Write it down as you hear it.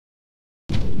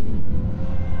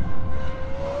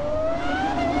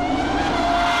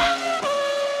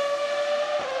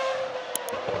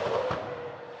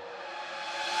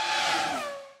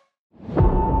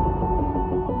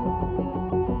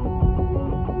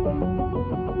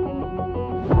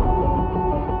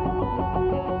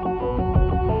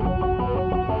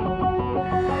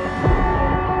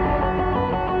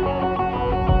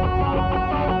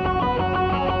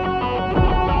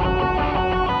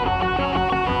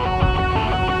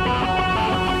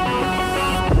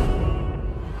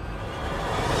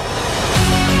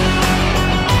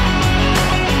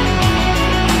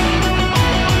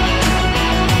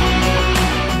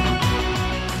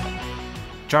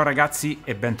Ciao ragazzi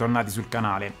e bentornati sul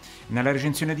canale. Nella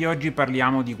recensione di oggi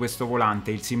parliamo di questo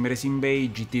volante, il Simracingbay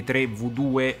GT3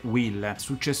 V2 Wheel,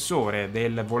 successore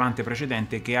del volante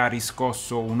precedente che ha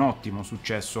riscosso un ottimo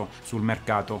successo sul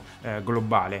mercato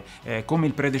globale. Come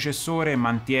il predecessore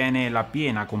mantiene la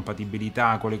piena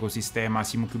compatibilità con l'ecosistema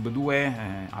Simucube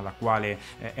 2 alla quale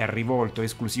è rivolto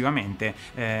esclusivamente,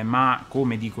 ma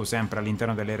come dico sempre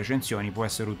all'interno delle recensioni può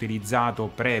essere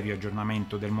utilizzato previo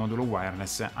aggiornamento del modulo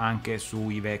wireless anche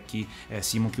sui vecchi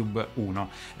Simucube 1.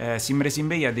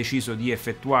 Simracingbay ha deciso di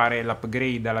effettuare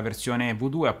l'upgrade alla versione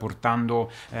V2 apportando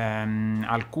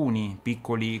alcuni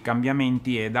piccoli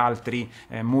cambiamenti ed altri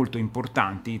molto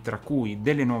importanti, tra cui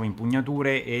delle nuove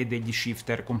impugnature e degli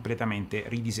shifter completamente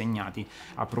ridisegnati.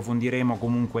 Approfondiremo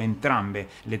comunque entrambe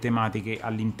le tematiche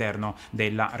all'interno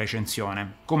della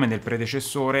recensione. Come nel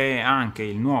predecessore, anche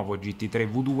il nuovo GT3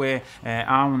 V2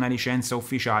 ha una licenza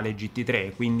ufficiale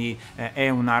GT3, quindi è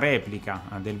una replica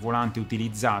del volante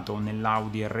utilizzato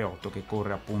nell'Audi R8 che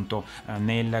corre appunto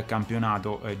nel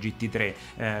campionato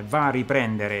GT3. Va a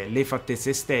riprendere le fattezze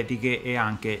estetiche e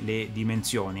anche le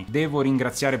dimensioni. Devo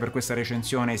ringraziare per questa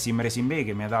recensione Simracingbay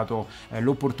che mi ha dato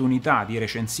l'opportunità di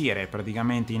recensire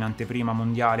praticamente in anteprima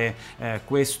mondiale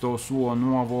questo suo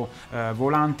nuovo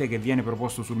volante che viene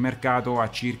proposto sul mercato a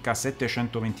circa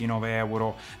 729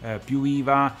 euro più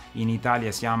IVA. In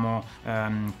Italia siamo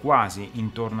quasi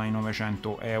intorno ai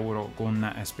 900 euro con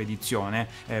spedizione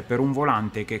per un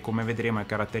volante che, come vedremo, è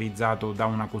caratterizzato da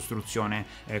una costruzione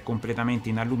completamente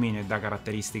in alluminio e da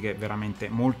caratteristiche veramente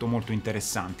molto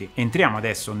interessanti. Entriamo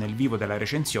adesso nel vivo della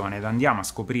recensione ed andiamo a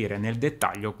scoprire nel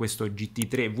dettaglio questo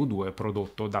GT3 V2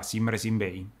 prodotto da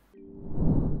Simracingbay.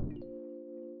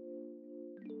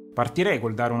 Partirei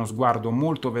col dare uno sguardo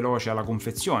molto veloce alla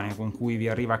confezione con cui vi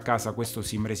arriva a casa questo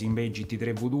Simracingbay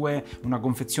GT3 V2, una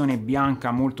confezione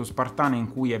bianca molto spartana in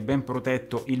cui è ben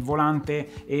protetto il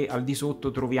volante e al di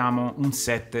sotto troviamo un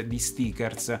set di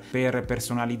stickers per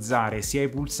personalizzare sia i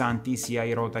pulsanti sia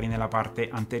i rotari nella parte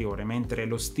anteriore, mentre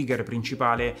lo sticker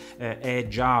principale è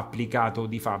già applicato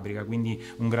di fabbrica, quindi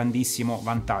un grandissimo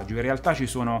vantaggio. In realtà ci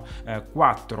sono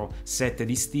 4 set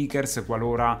di stickers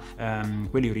qualora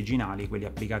quelli originali, quelli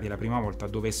applicati la prima volta,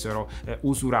 dovessero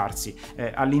usurarsi.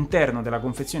 All'interno della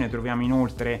confezione troviamo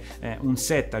inoltre un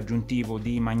set aggiuntivo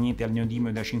di magneti al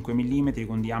neodimio da 5 mm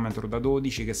con diametro da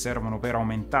 12 che servono per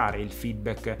aumentare il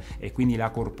feedback e quindi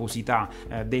la corposità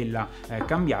della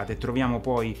cambiata, e troviamo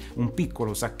poi un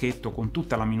piccolo sacchetto con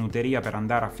tutta la minuteria per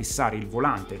andare a fissare il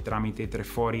volante tramite 3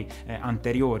 fori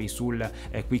anteriori sul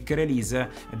quick release,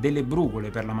 delle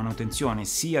brugole per la manutenzione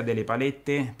sia delle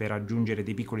palette per aggiungere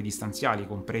dei piccoli distanziali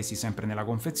compresi sempre nella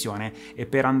confezione e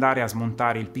per andare a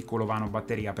smontare il piccolo vano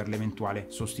batteria per l'eventuale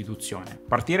sostituzione.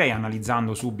 Partirei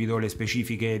analizzando subito le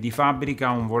specifiche di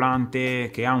fabbrica. Un volante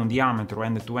che ha un diametro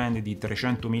end-to-end di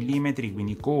 300 mm,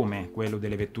 quindi come quello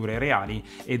delle vetture reali,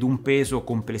 ed un peso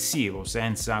complessivo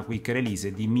senza quick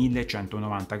release di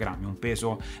 1190 grammi, un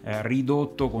peso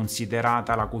ridotto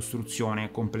considerata la costruzione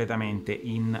completamente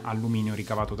in alluminio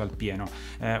ricavato dal pieno.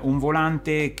 Un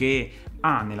volante che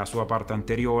ha nella sua parte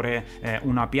anteriore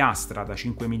una piastra da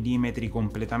 5 mm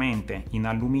completamente in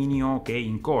alluminio che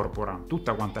incorpora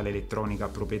tutta quanta l'elettronica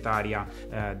proprietaria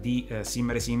di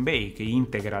Simracingbay, che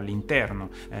integra all'interno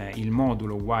il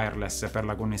modulo wireless per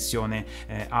la connessione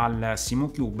al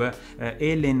Simucube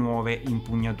e le nuove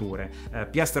impugnature.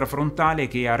 Piastra frontale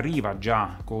che arriva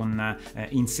già con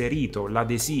inserito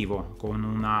l'adesivo con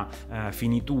una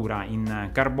finitura in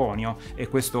carbonio, e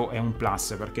questo è un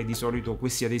plus perché di solito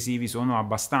questi adesivi sono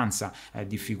abbastanza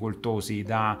difficoltosi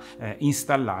da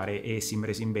installare e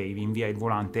Simracingbay vi invia il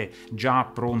volante già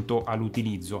pronto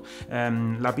all'utilizzo.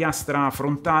 La piastra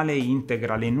frontale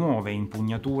integra le nuove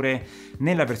impugnature.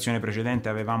 Nella versione precedente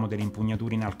avevamo delle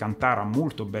impugnature in alcantara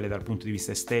molto belle dal punto di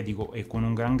vista estetico e con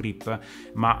un gran grip,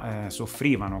 ma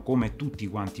soffrivano, come tutti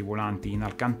quanti i volanti in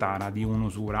alcantara, di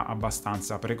un'usura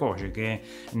abbastanza precoce che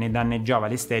ne danneggiava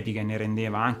l'estetica e ne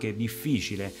rendeva anche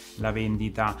difficile la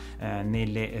vendita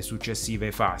nelle successive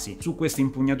fasi. Su queste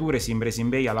impugnature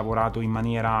Simracingbay ha lavorato in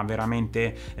maniera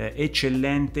veramente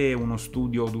eccellente, uno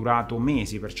studio durato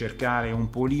mesi per cercare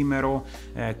un polimero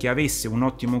che avesse un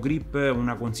ottimo grip,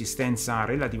 una consistenza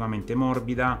relativamente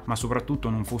morbida, ma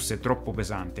soprattutto non fosse troppo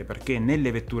pesante, perché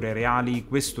nelle vetture reali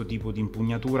questo tipo di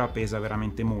impugnatura pesa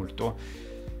veramente molto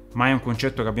Ma è un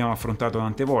concetto che abbiamo affrontato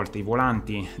tante volte: i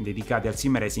volanti dedicati al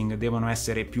sim racing devono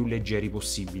essere più leggeri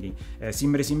possibili.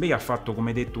 Simracingbay ha fatto,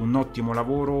 come detto, un ottimo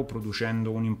lavoro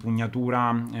producendo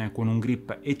un'impugnatura con un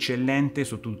grip eccellente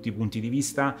sotto tutti i punti di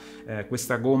vista.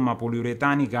 Questa gomma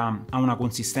poliuretanica ha una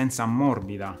consistenza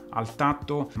morbida al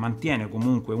tatto, mantiene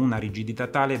comunque una rigidità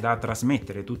tale da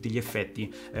trasmettere tutti gli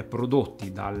effetti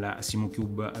prodotti dal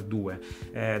Simucube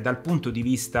 2. Dal punto di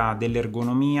vista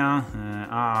dell'ergonomia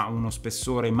ha uno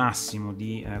spessore massimo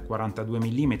di 42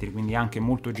 mm, quindi anche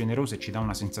molto generoso, e ci dà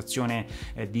una sensazione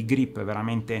di grip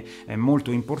veramente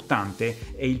molto importante,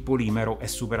 e il polimero è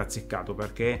super azzeccato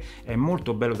perché è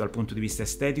molto bello dal punto di vista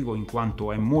estetico in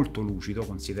quanto è molto lucido.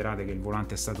 Considerate che il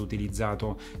volante è stato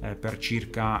utilizzato per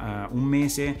circa un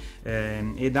mese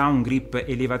ed ha un grip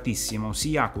elevatissimo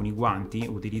sia con i guanti,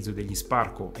 utilizzo degli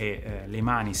sparco e le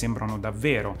mani sembrano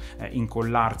davvero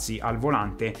incollarsi al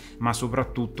volante, ma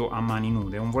soprattutto a mani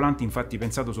nude. È un volante infatti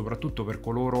pensato soprattutto per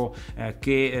coloro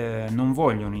che non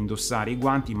vogliono indossare i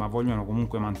guanti ma vogliono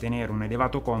comunque mantenere un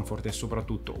elevato comfort e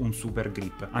soprattutto un super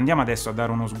grip. Andiamo adesso a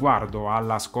dare uno sguardo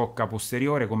alla scocca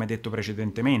posteriore, come detto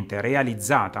precedentemente,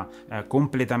 realizzata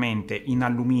completamente in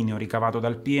alluminio ricavato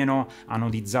dal pieno,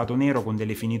 anodizzato nero con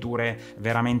delle finiture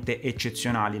veramente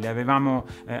eccezionali. Le avevamo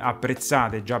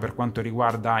apprezzate già per quanto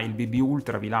riguarda il BB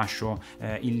Ultra, vi lascio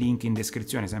il link in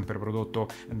descrizione, sempre prodotto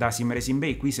da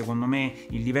Simracingbay. Qui secondo me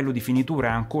il livello di finitura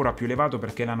è ancora più elevato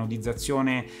perché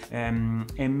l'anodizzazione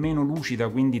è meno lucida,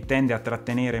 quindi tende a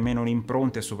trattenere meno le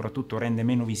impronte e soprattutto rende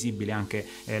meno visibile anche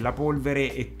la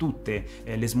polvere, e tutte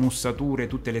le smussature,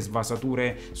 tutte le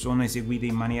svasature sono eseguite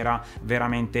in maniera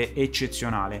veramente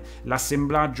eccezionale.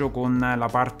 L'assemblaggio con la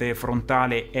parte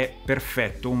frontale è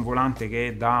perfetto, un volante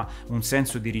che dà un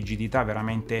senso di rigidità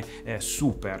veramente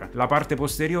super. La parte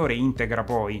posteriore integra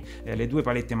poi le due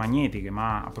palette magnetiche,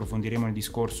 ma approfondiremo il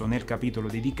discorso nel capitolo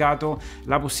dedicato,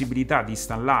 la possibilità di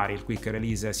installare il quick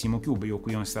release Simucube. Io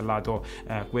qui ho installato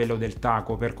quello del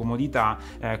taco per comodità,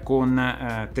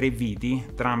 con 3 viti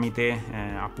tramite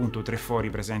appunto 3 fori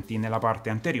presenti nella parte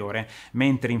anteriore,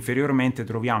 mentre inferiormente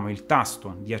troviamo il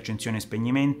tasto di accensione e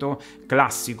spegnimento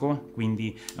classico,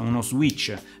 quindi uno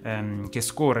switch che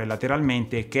scorre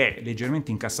lateralmente e che è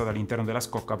leggermente incassato all'interno della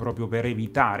scocca proprio per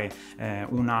evitare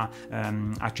una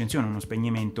accensione, uno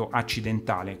spegnimento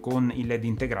accidentale, con il LED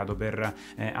integrato per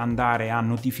andare a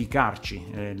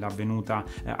notificarci l'avvenuta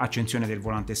accensione del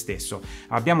volante stesso.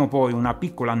 Abbiamo poi una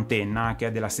piccola antenna che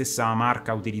è della stessa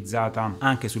marca utilizzata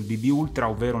anche sul BB Ultra,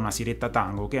 ovvero una siretta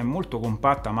Tango, che è molto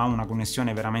compatta ma ha una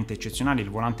connessione veramente eccezionale. Il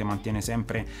volante mantiene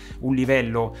sempre un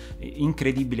livello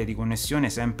incredibile di connessione,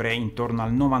 sempre intorno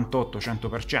al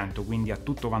 98-100%, quindi a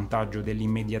tutto vantaggio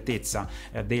dell'immediatezza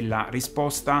della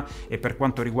risposta. E per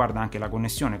quanto riguarda anche la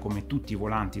connessione, come tutti i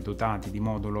volanti dotati di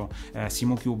modulo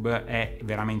Simucube, è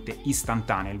veramente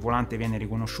istantanea. Il volante viene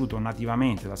riconosciuto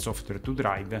nativamente dal software to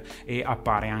drive e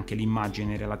appare anche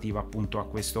l'immagine relativa appunto a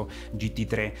questo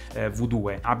GT3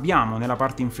 V2. Abbiamo nella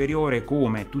parte inferiore,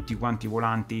 come tutti quanti i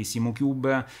volanti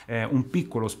Simucube, un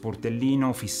piccolo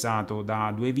sportellino fissato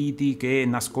da 2 viti che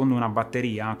nasconde una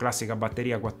batteria, classica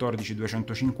batteria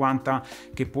 14250,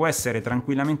 che può essere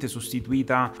tranquillamente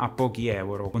sostituita a pochi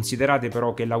euro. Considerate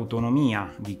però che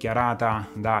l'autonomia dichiarata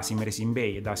da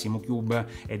Simracingbay e da Simucube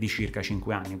è di circa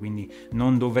 5 anni, quindi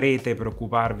non dovrete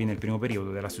preoccuparvi nel primo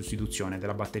periodo della sostituzione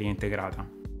della batteria integrata.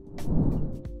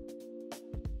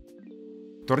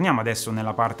 Torniamo adesso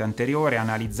nella parte anteriore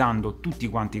analizzando tutti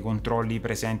quanti i controlli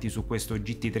presenti su questo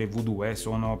GT3 V2.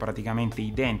 Sono praticamente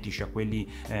identici a quelli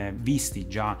visti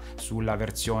già sulla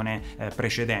versione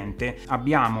precedente.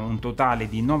 Abbiamo un totale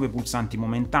di 9 pulsanti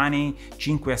momentanei,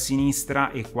 5 a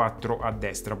sinistra e 4 a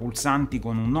destra, pulsanti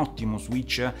con un ottimo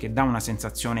switch che dà una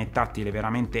sensazione tattile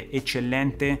veramente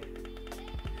eccellente,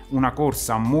 una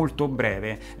corsa molto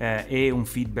breve e un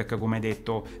feedback, come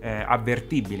detto,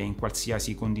 avvertibile in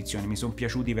qualsiasi condizione. Mi sono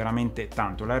piaciuti veramente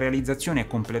tanto. La realizzazione è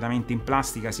completamente in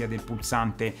plastica, sia del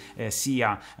pulsante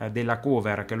sia della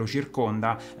cover che lo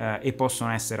circonda, e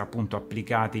possono essere appunto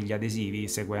applicati gli adesivi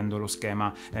seguendo lo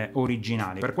schema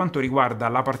originale. Per quanto riguarda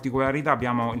la particolarità,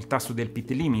 abbiamo il tasto del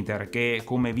pit limiter che,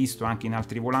 come visto anche in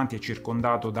altri volanti, è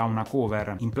circondato da una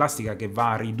cover in plastica che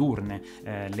va a ridurne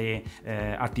le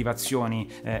attivazioni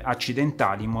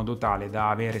accidentali, in modo tale da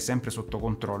avere sempre sotto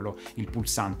controllo il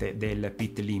pulsante del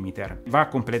pit limiter. Va a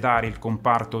completare il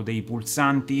comparto dei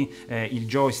pulsanti il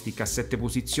joystick a 7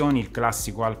 posizioni, il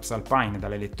classico Alps Alpine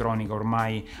dall'elettronica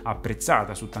ormai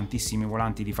apprezzata su tantissimi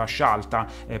volanti di fascia alta,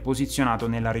 posizionato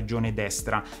nella regione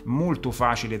destra, molto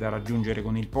facile da raggiungere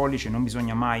con il pollice, non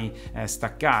bisogna mai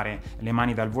staccare le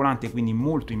mani dal volante, quindi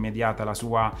molto immediata la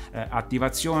sua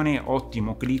attivazione,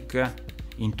 ottimo click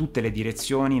in tutte le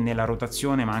direzioni, nella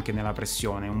rotazione ma anche nella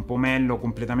pressione. Un pomello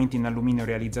completamente in alluminio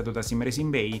realizzato da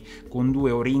Simracingbay, con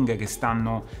due o-ring che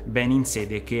stanno ben in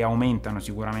sede e che aumentano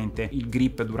sicuramente il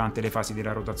grip durante le fasi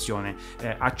della rotazione.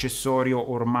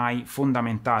 Accessorio ormai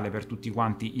fondamentale per tutti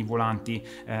quanti i volanti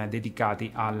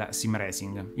dedicati al sim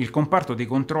racing. Il comparto dei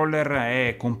controller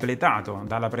è completato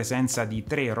dalla presenza di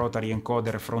 3 rotary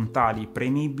encoder frontali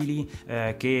premibili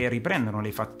che riprendono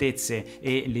le fattezze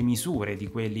e le misure di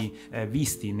quelli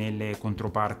visti nelle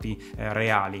controparti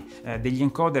reali, degli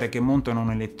encoder che montano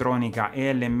un'elettronica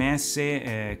ELMS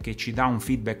che ci dà un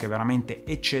feedback veramente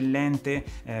eccellente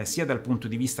sia dal punto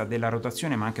di vista della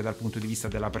rotazione ma anche dal punto di vista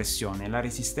della pressione. La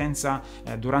resistenza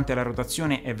durante la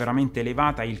rotazione è veramente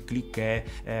elevata, il click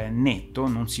è netto,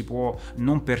 non si può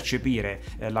non percepire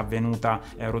l'avvenuta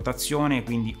rotazione,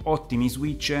 quindi ottimi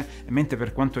switch, mentre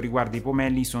per quanto riguarda i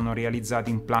pomelli sono realizzati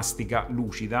in plastica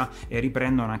lucida e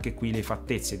riprendono anche qui le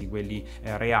fattezze di quelli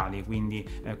reali, quindi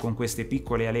con queste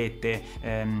piccole alette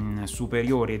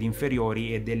superiori ed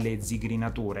inferiori e delle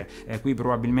zigrinature. Qui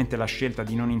probabilmente la scelta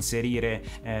di non inserire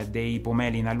dei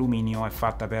pomelli in alluminio è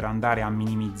fatta per andare a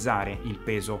minimizzare il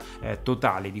peso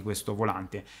totale di questo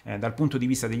volante. Dal punto di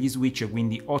vista degli switch,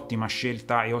 quindi ottima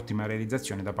scelta e ottima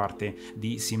realizzazione da parte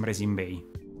di Simracingbay.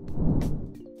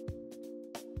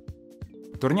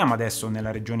 Torniamo adesso nella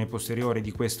regione posteriore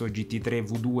di questo GT3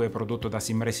 V2 prodotto da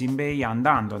Simracingbay,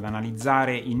 andando ad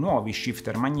analizzare i nuovi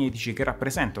shifter magnetici che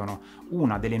rappresentano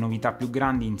una delle novità più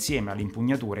grandi insieme alle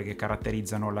impugnature che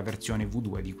caratterizzano la versione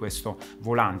V2 di questo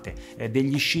volante.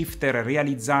 Degli shifter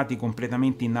realizzati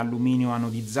completamente in alluminio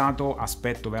anodizzato,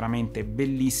 aspetto veramente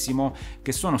bellissimo,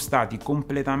 che sono stati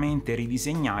completamente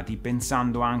ridisegnati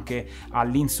pensando anche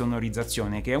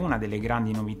all'insonorizzazione, che è una delle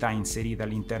grandi novità inserite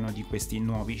all'interno di questi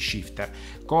nuovi shifter.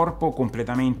 Corpo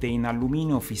completamente in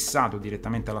alluminio fissato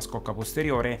direttamente alla scocca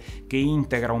posteriore, che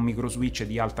integra un micro switch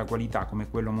di alta qualità come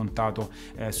quello montato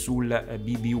sul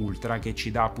BB Ultra, che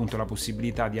ci dà appunto la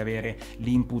possibilità di avere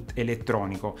l'input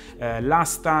elettronico.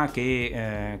 L'asta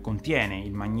che contiene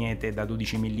il magnete da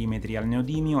 12 mm al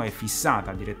neodimio è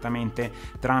fissata direttamente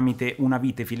tramite una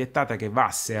vite filettata che va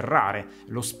a serrare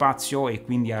lo spazio e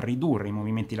quindi a ridurre i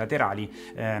movimenti laterali,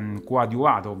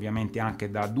 coadiuvato ovviamente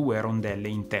anche da 2 rondelle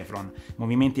in teflon.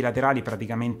 Movimenti laterali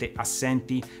praticamente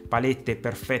assenti, palette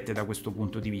perfette da questo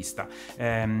punto di vista.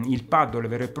 Il paddle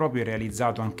vero e proprio è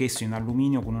realizzato anch'esso in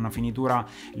alluminio con una finitura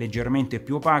leggermente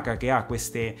più opaca, che ha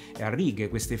queste righe,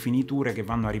 queste finiture che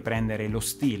vanno a riprendere lo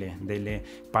stile delle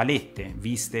palette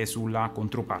viste sulla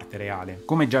controparte reale.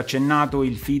 Come già accennato,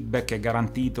 il feedback è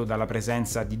garantito dalla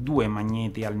presenza di 2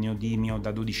 magneti al neodimio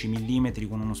da 12 mm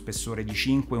con uno spessore di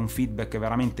 5, un feedback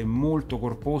veramente molto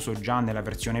corposo già nella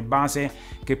versione base,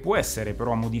 che può essere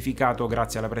però modificato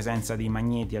grazie alla presenza dei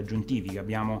magneti aggiuntivi che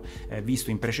abbiamo visto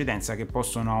in precedenza, che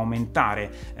possono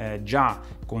aumentare già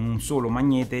con un solo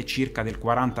magnete circa del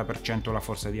 40% la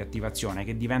forza di attivazione,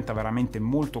 che diventa veramente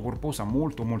molto corposa,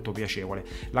 molto piacevole.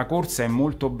 La corsa è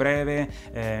molto breve,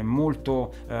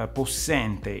 molto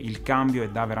possente il cambio, e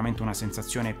dà veramente una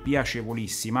sensazione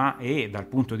piacevolissima. E dal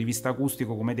punto di vista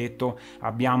acustico, come detto,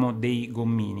 abbiamo dei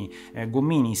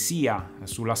gommini sia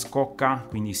sulla scocca,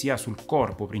 quindi sia sul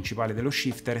corpo principale dello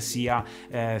shifter, sia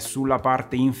sulla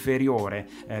parte inferiore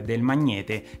del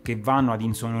magnete, che vanno ad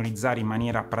insonorizzare in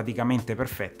maniera praticamente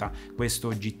perfetta questo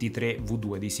GT3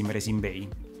 V2 di Simracingbay.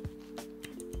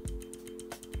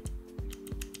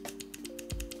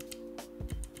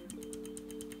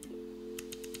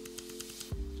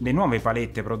 Le nuove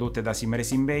palette prodotte da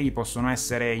Simracingbay possono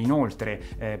essere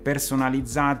inoltre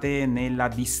personalizzate nella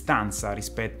distanza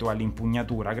rispetto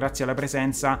all'impugnatura, grazie alla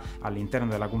presenza all'interno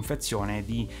della confezione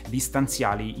di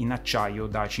distanziali in acciaio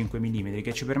da 5 mm,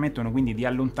 che ci permettono quindi di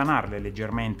allontanarle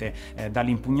leggermente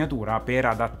dall'impugnatura per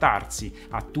adattarsi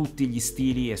a tutti gli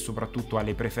stili e soprattutto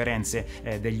alle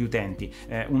preferenze degli utenti.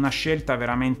 Una scelta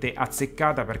veramente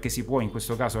azzeccata, perché si può in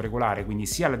questo caso regolare quindi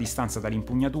sia la distanza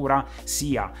dall'impugnatura,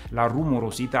 sia la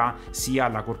rumorosità, sia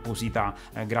la corposità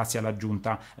grazie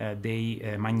all'aggiunta dei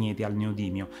magneti al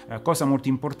neodimio. Cosa molto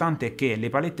importante è che le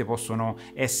palette possono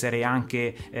essere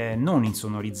anche non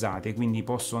insonorizzate, quindi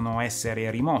possono essere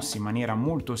rimossi in maniera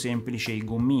molto semplice i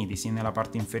gommini sia nella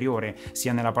parte inferiore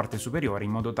sia nella parte superiore,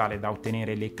 in modo tale da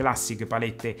ottenere le classiche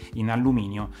palette in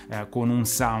alluminio con un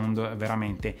sound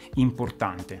veramente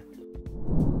importante.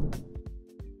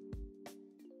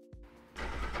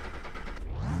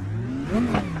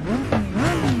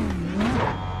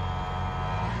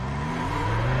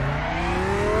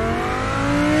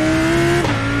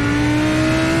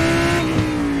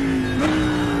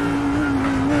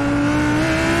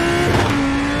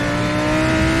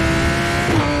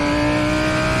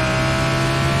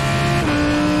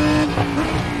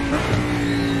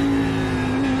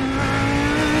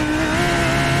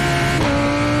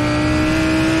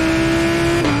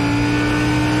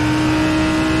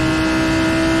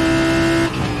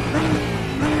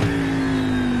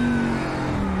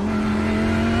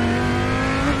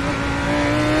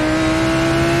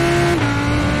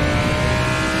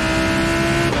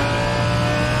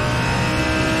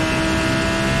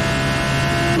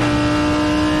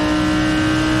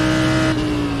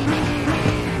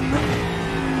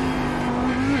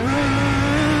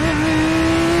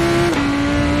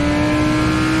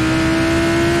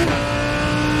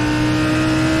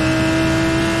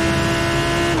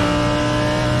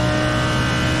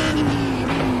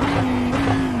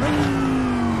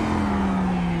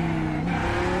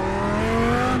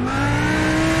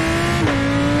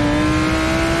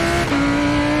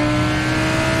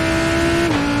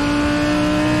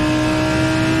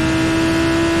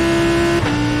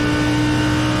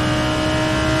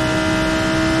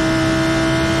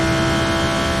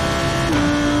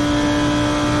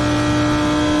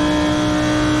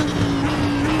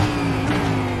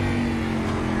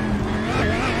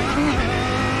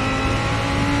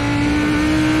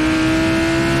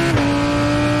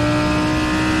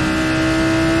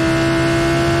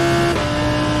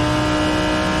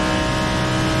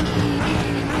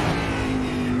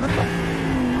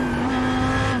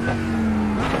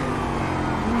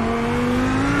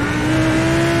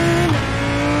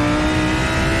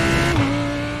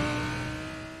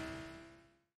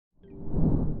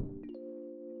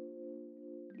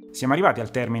 Siamo arrivati al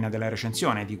termine della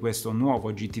recensione di questo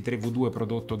nuovo GT3 V2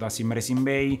 prodotto da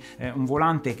Simracingbay, un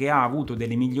volante che ha avuto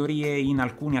delle migliorie in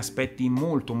alcuni aspetti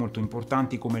molto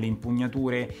importantanti come le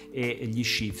impugnature e gli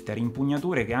shifter,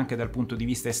 impugnature che anche dal punto di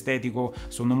vista estetico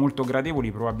sono molto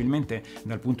gradevoli. Probabilmente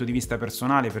dal punto di vista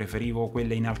personale preferivo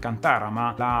quelle in alcantara,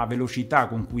 ma la velocità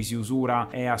con cui si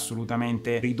usura è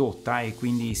assolutamente ridotta e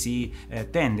quindi si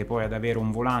tende poi ad avere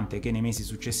un volante che nei mesi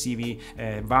successivi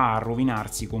va a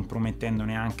rovinarsi,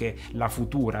 compromettendone anche la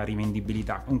futura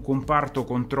rivendibilità. Un comparto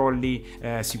controlli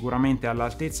sicuramente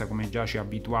all'altezza, come già ci ha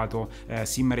abituato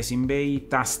Simracingbay,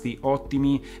 tasti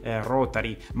ottimi,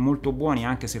 rotari molto buoni,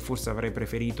 anche se forse avrei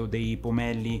preferito dei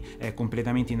pomelli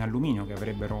completamente in alluminio che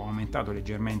avrebbero aumentato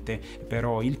leggermente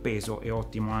però il peso. È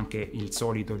ottimo anche il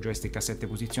solito joystick a 7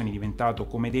 posizioni, diventato,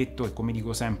 come detto e come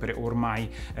dico sempre, ormai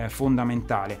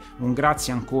fondamentale. Un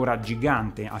grazie ancora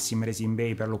gigante a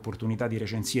Simracingbay per l'opportunità di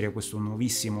recensire questo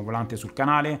nuovissimo volante sul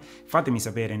canale. Fatemi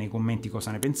sapere nei commenti cosa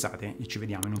ne pensate e ci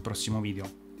vediamo in un prossimo video.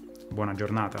 Buona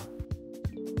giornata!